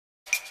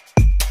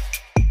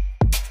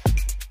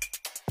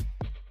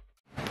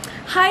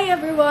Hi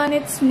everyone,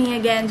 it's me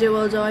again,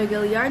 Jewell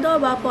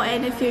Abapo,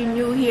 and if you're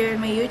new here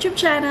in my YouTube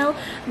channel,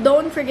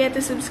 don't forget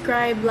to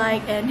subscribe,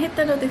 like, and hit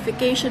the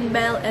notification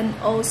bell, and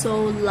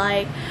also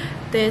like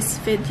this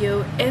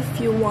video if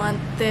you want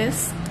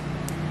this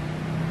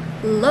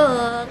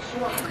look.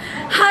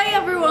 Hi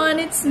everyone,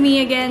 it's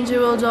me again,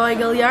 Jewell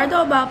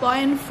Abapo,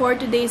 and for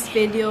today's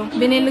video,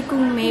 binili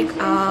kong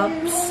makeup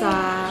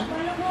sa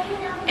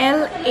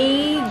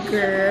L.A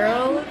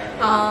Girl.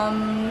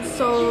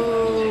 So,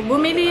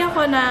 bumili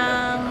ako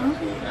ng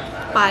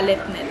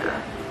palette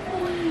nila.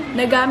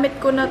 Nagamit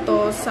ko na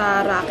to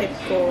sa racket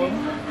ko.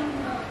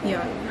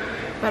 Yun.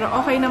 Pero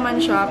okay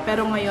naman siya.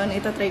 Pero ngayon,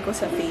 itatry ko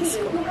sa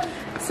face ko.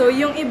 So,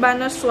 yung iba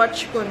na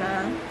swatch ko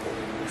na.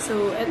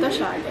 So, ito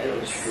siya,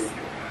 guys.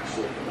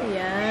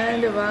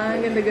 Ayan, diba?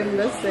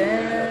 Ganda-ganda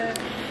set.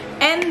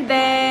 And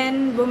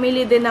then,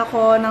 bumili din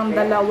ako ng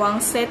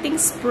dalawang setting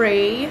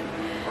spray.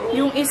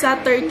 Yung isa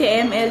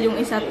 30 ml,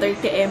 yung isa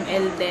 30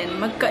 ml din.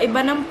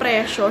 Magkaiba ng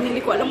presyo. Hindi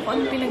ko alam kung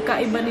ano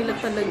pinagkaiba nila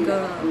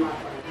talaga.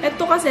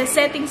 Ito kasi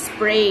setting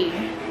spray.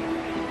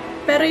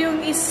 Pero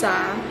yung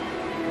isa,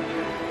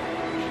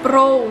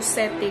 pro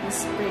setting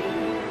spray.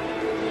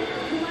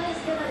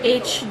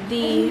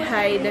 HD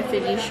high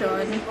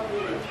definition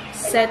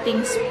setting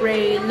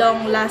spray,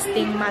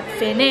 long-lasting matte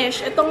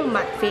finish. Itong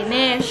matte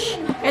finish.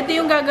 Ito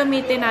yung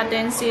gagamitin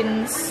natin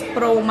since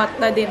pro matte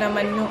na din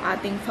naman yung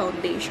ating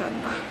foundation.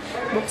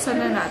 Buksan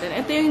na natin.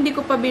 Ito yung hindi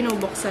ko pa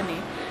binubuksan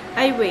eh.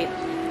 Ay, wait.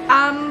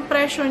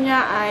 Presyo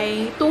niya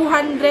ay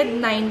 219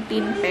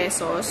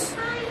 pesos.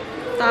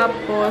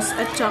 Tapos,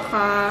 at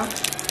saka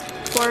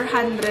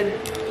 400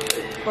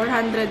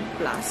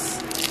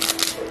 plus.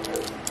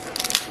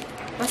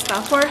 Basta,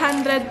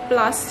 400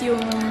 plus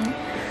yung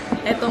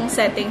etong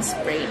setting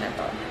spray na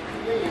to.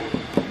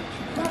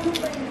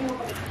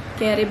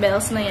 Carry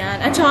bells na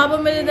yan. At saka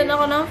bumili din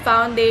ako ng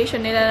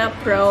foundation nila na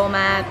Pro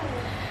Matte.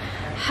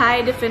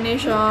 High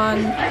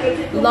definition,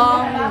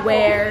 long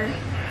wear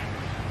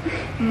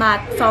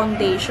matte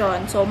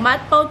foundation. So,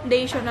 matte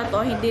foundation na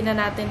to, hindi na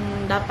natin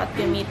dapat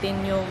gamitin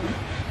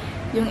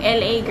yung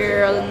LA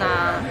Girl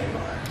na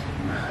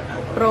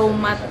Pro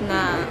Matte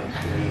na,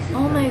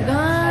 oh my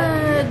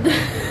god!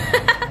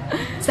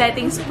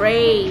 Setting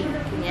spray.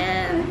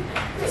 Yan.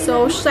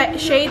 So,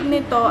 shade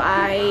nito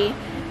ay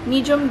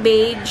medium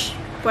beige.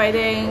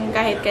 Pwedeng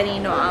kahit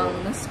kanino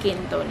ang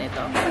skin tone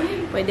nito.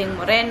 Pwedeng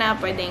morena,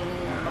 pwedeng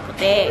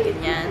maputi,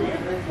 ganyan.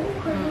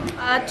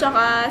 At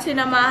saka,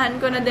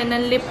 sinamahan ko na din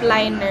ng lip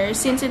liner.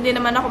 Since hindi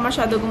naman ako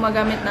masyado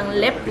gumagamit ng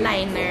lip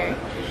liner,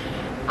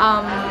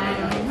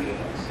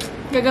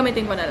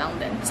 gagamitin ko na lang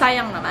din.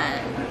 Sayang naman.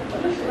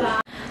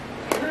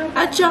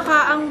 At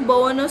saka, ang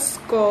bonus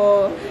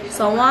ko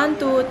sa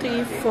 1, 2,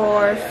 3,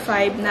 4,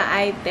 5 na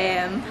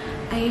item,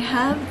 I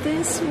have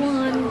this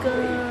one,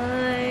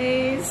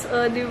 guys.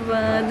 O,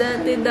 diba?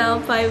 Dati daw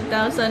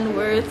 5,000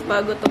 worth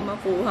bago ito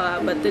makuha.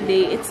 But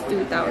today, it's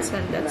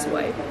 2,000. That's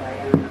why.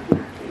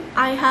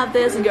 I have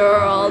this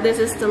girl.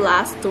 This is the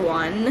last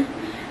one.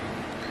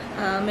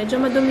 Medyo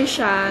madumi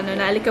siya. No,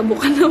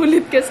 naalikabukan na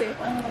ulit kasi.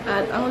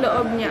 At ang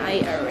loob niya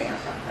ay area.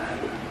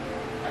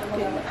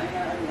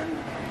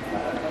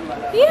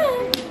 Yeah.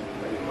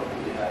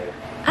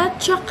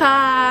 At saka,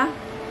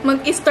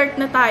 mag-start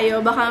na tayo.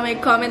 Baka may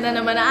comment na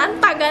naman na,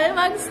 ang tagal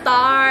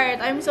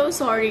mag-start. I'm so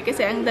sorry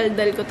kasi ang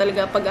daldal ko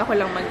talaga pag ako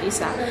lang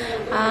mag-isa.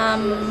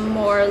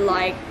 More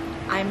like,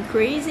 I'm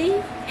crazy.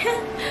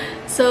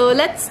 So,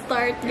 let's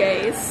start,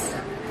 guys.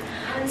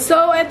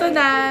 So, ito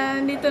na.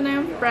 Dito na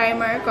yung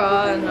primer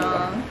ko.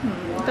 No?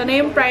 Ito na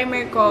yung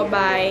primer ko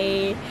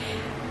by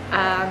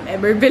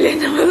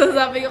Everbillion na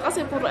masasabi ko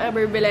kasi puro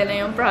Everbillion na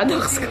yung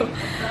products ko.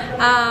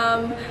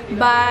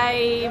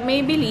 By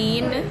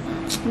Maybelline.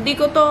 Hindi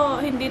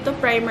to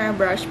primer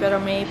brush, pero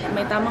may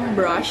tamang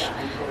brush.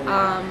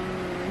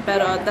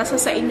 Pero nasa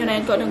sa inyo na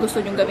yun kung anong gusto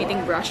nyo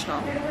gamiting brush,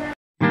 no?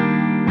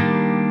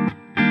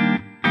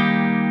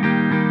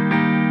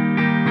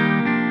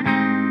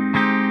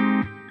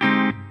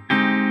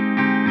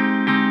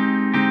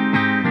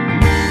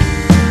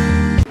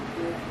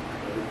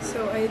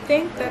 I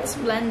think that's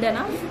blend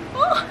enough.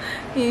 Oh,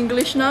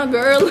 English na,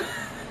 girl.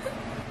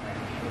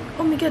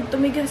 Oh my god,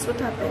 tumigas. What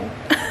happened?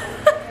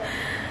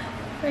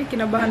 Ay,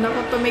 kinabahan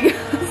ako, tumigas.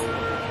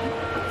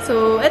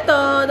 So,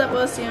 ito.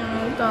 Tapos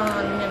yung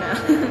tone niya na.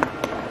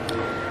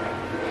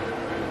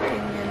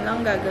 Ganyan lang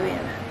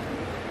gagawin na.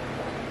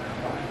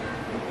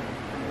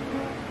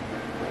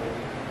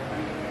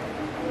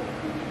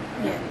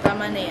 Yan,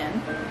 tama na yan.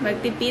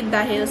 Magtipid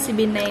dahil si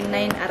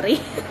B99 ari.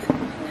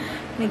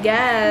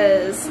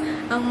 Guys,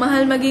 ang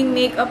mahal maging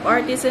makeup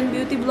artist and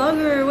beauty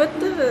vlogger. What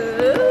the?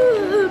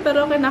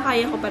 Pero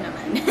kinakaya ko pa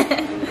naman.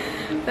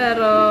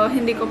 Pero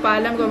hindi ko pa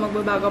alam kung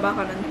magbabago ba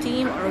ako ng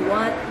team or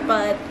what.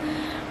 But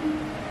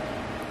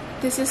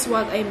this is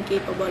what I'm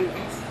capable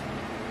of.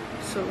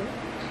 So,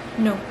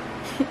 no.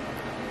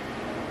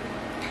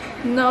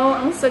 No,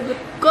 ang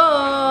sagot ko.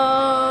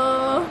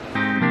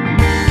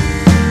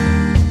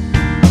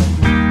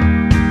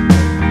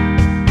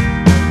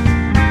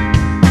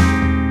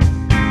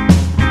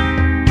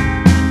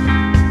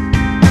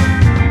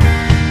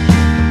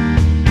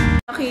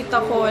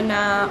 ko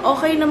na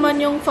okay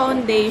naman yung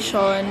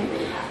foundation.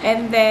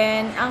 And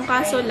then, ang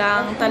kaso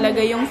lang,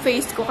 talaga yung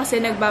face ko kasi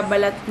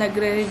nagbabalat,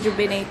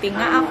 nagre-rejuvenating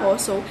nga ako.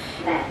 So,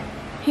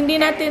 hindi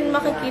natin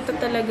makikita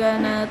talaga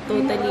na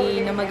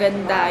totally na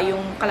maganda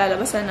yung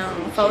kalalabasan ng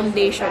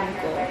foundation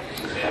ko.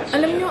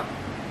 Alam nyo,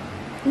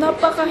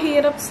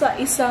 napakahirap sa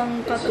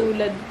isang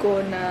katulad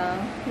ko na,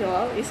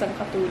 isang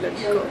katulad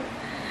ko.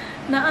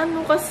 Na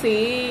ano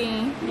kasi,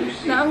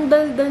 na ang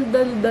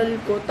dal-dal-dal-dal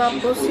ko.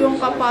 Tapos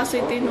yung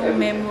capacity ng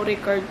memory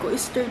card ko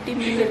is 30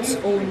 minutes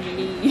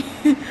only.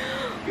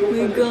 Oh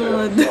my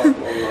God.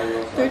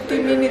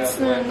 30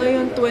 minutes na.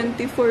 Ngayon,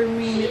 24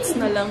 minutes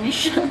na lang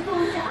siya.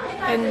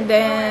 And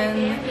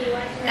then,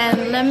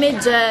 let me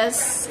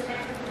just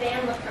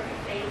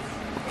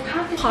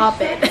pop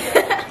it.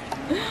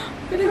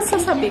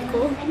 Pinagsasabi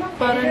ko.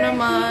 Para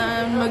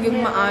naman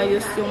maging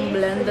maayos yung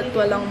blend at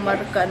walang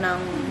marka ng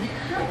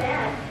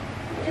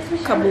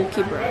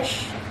kabuki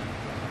brush.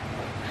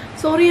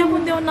 Sorry ako,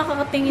 hindi ako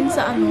nakakatingin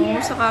sa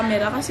sa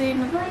camera kasi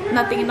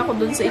natingin ako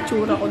dun sa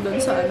itsura ko dun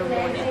sa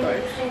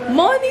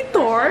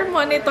monitor.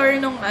 Monitor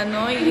nung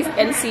yung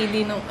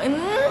LCD nung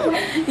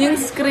yung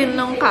screen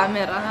ng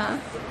camera.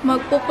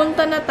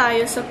 Magpupunta na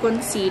tayo sa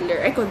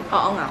concealer.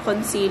 Oo nga,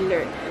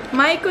 concealer.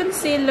 My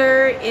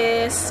concealer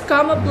is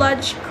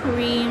Camouflage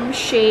Cream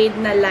shade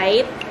na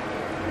light.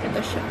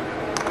 Ito siya.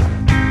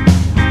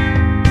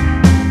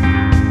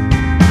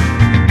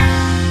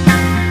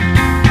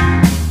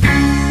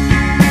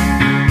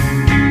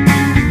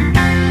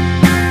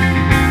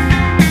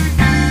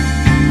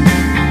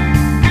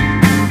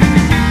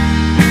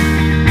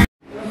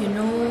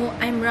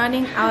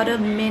 Running out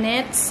of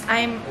minutes.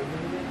 I'm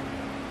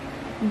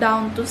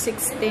down to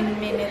 16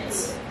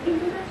 minutes.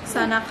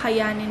 Sana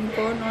kayanin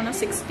ko, na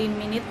 16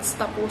 minutes,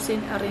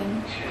 tapusin rin.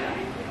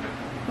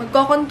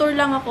 Magko-contour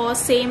lang ako,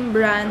 same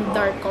brand,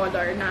 dark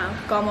color na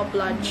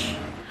Camouflage.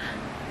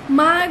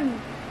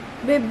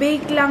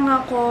 Mag-bake lang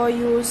ako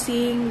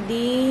using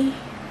the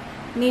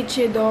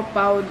Nichido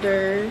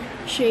powder,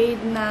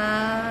 shade na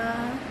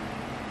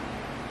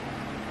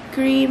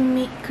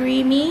creamy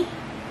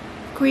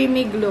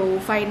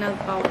glow final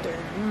powder.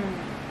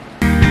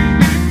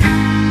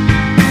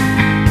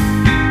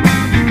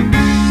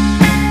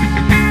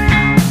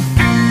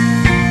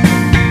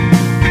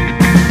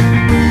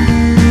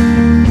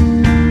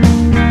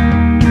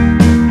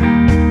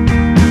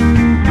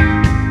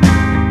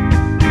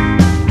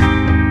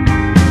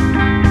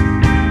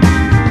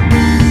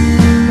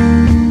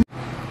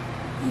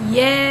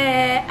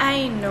 Yeah,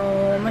 I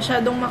know.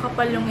 Masyadong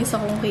makapal yung isa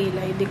kong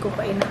kilay. Hindi ko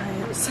pa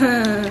inaayos.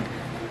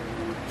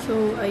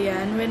 So,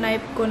 ayan.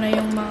 Winipe ko na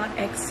yung mga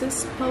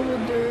excess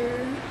powder.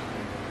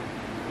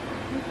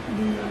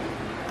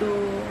 Dito.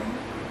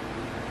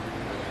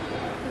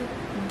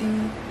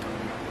 Dito.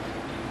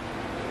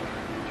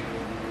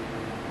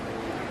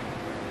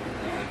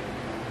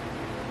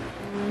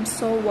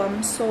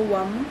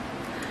 Sowam.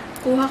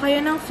 Kuha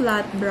kayo ng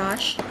flat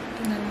brush.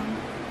 Ito na lang.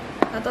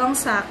 Ito ang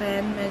sa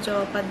akin.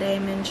 Medyo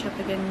pa-diamond siya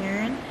pa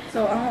ganyan.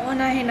 So, ang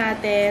uunahin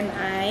natin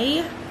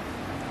ay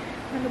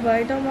ano ba?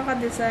 Ito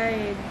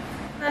maka-decide.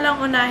 Na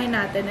lang unahin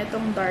natin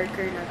itong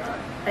darker na to.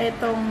 Ay,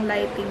 itong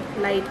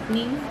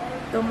lightning.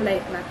 Itong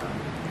light na to.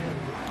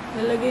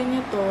 Lalagay niyo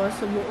to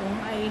sa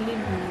buong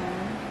eyelid mo.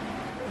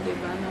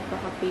 Diba?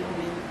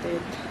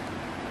 Napaka-pigmented.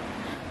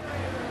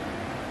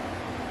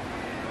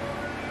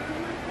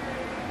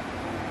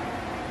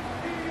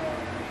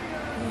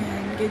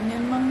 Ayan.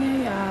 Ganyan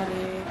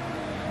mangyayari.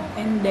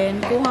 And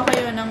then, kuha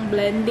kayo ng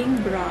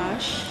blending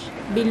brush.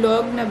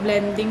 Bilog na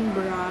blending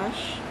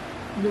brush.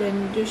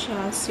 Blend nyo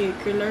siya,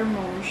 circular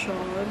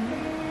motion.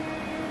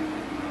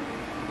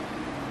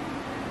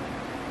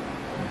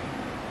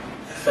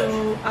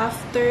 So,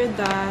 after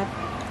that,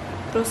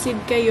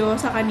 proceed kayo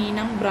sa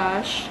kaninang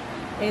brush.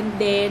 And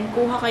then,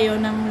 kuha kayo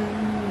ng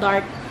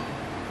dark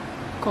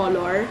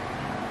color.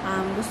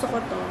 Gusto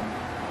ko to.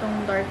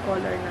 Itong dark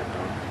color na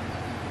to.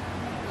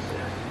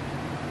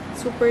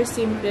 Super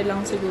simple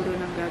lang siguro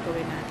ng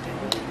gagawin natin.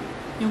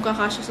 Yung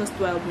kakasya sa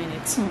 12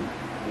 minutes.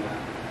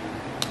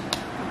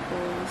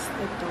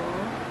 Ito,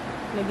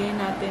 lagay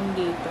natin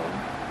dito.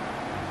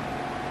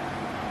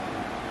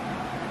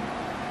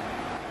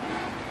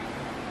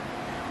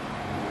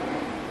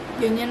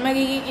 Ganyan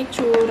magiging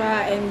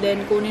itsura, and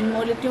then kunin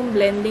mo ulit yung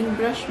blending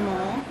brush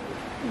mo.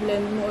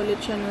 Blend mo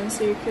ulit siya ng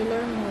circular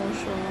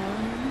motion.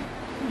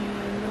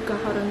 Ayan,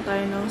 magkakaroon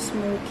tayo ng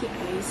smoky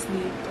eyes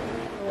dito.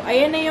 So,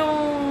 ayan na yung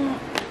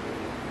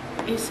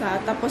isa.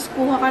 Tapos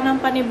kuha ka ng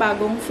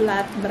panibagong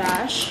flat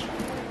brush.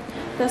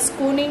 Tapos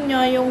kunin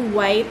nyo yung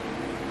white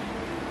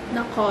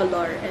na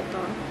color.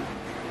 Ito.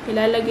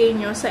 Ilalagay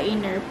nyo sa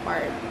inner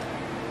part.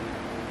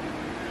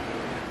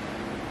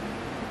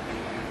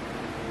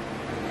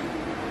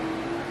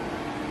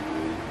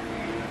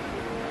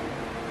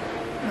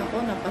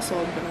 Ako,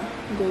 napasobra.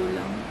 Go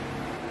lang.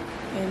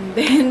 And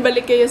then,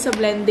 balik kayo sa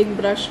blending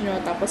brush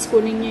nyo. Tapos,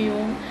 kunin nyo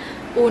yung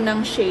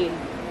unang shade.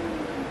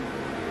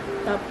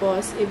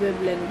 Tapos,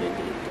 i-blend nyo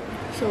dito.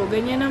 So,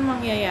 ganyan ang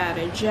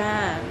mangyayari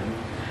dyan.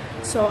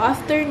 So,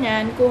 after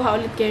nyan, kuha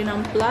ulit kayo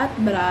ng flat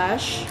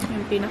brush.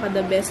 Yung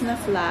pinaka-the best na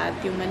flat,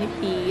 yung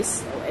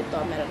manipis. So,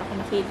 ito, meron ako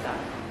nakita.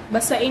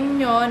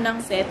 Basain nyo ng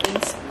setting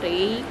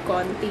spray.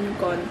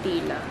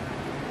 Konting-konti lang.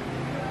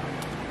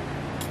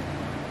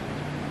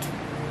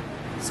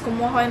 Tapos,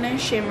 kumuha kayo ng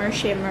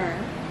shimmer.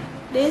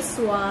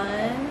 This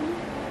one,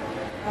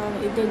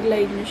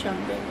 i-glide nyo siyang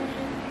ganyan.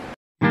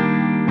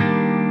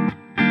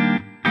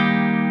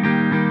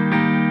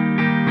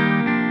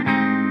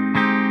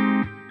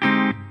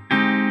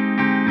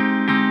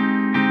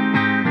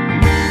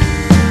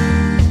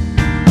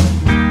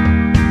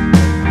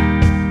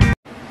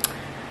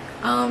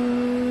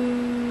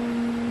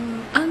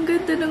 Ang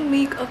ganda ng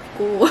makeup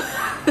ko.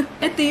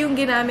 Ito yung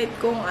ginamit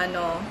kong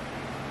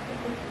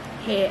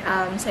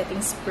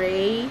setting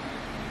spray.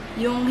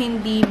 Yung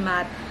hindi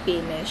matte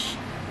finish.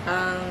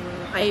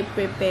 I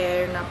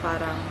prepare na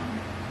parang,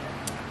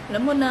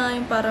 alam mo na,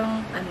 yung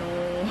parang,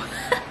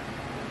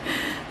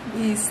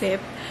 isip.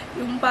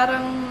 Yung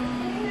parang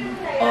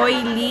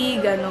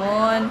oily,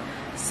 ganon.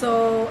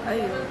 So,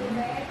 ayun.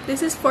 This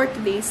is for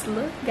today's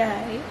look,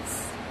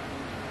 guys.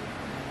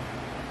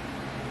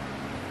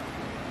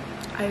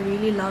 I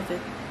really love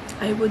it.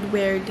 I would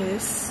wear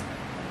this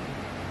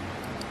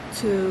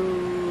to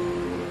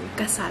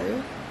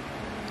kasal.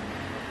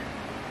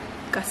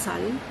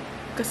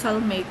 Kasal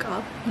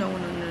makeup. No.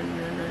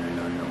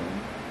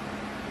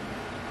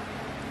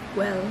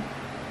 Well,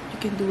 you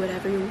can do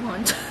whatever you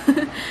want.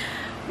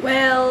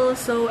 Well,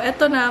 so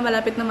eto na,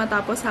 malapit na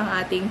matapos ang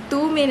ating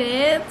 2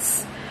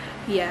 minutes.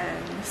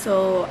 Yan.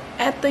 So,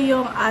 eto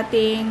yung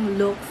ating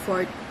look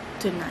for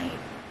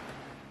tonight.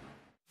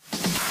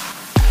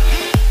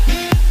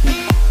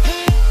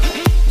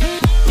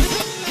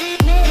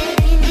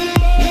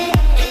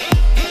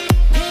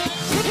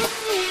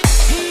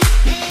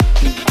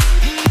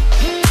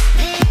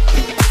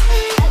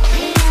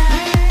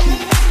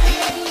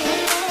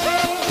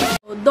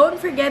 Don't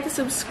forget to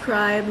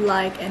subscribe,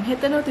 like, and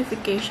hit the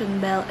notification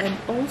bell, and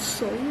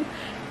also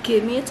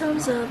give me a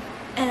thumbs up.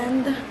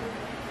 And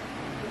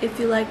if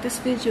you like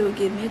this video,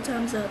 give me a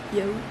thumbs up,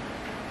 yo.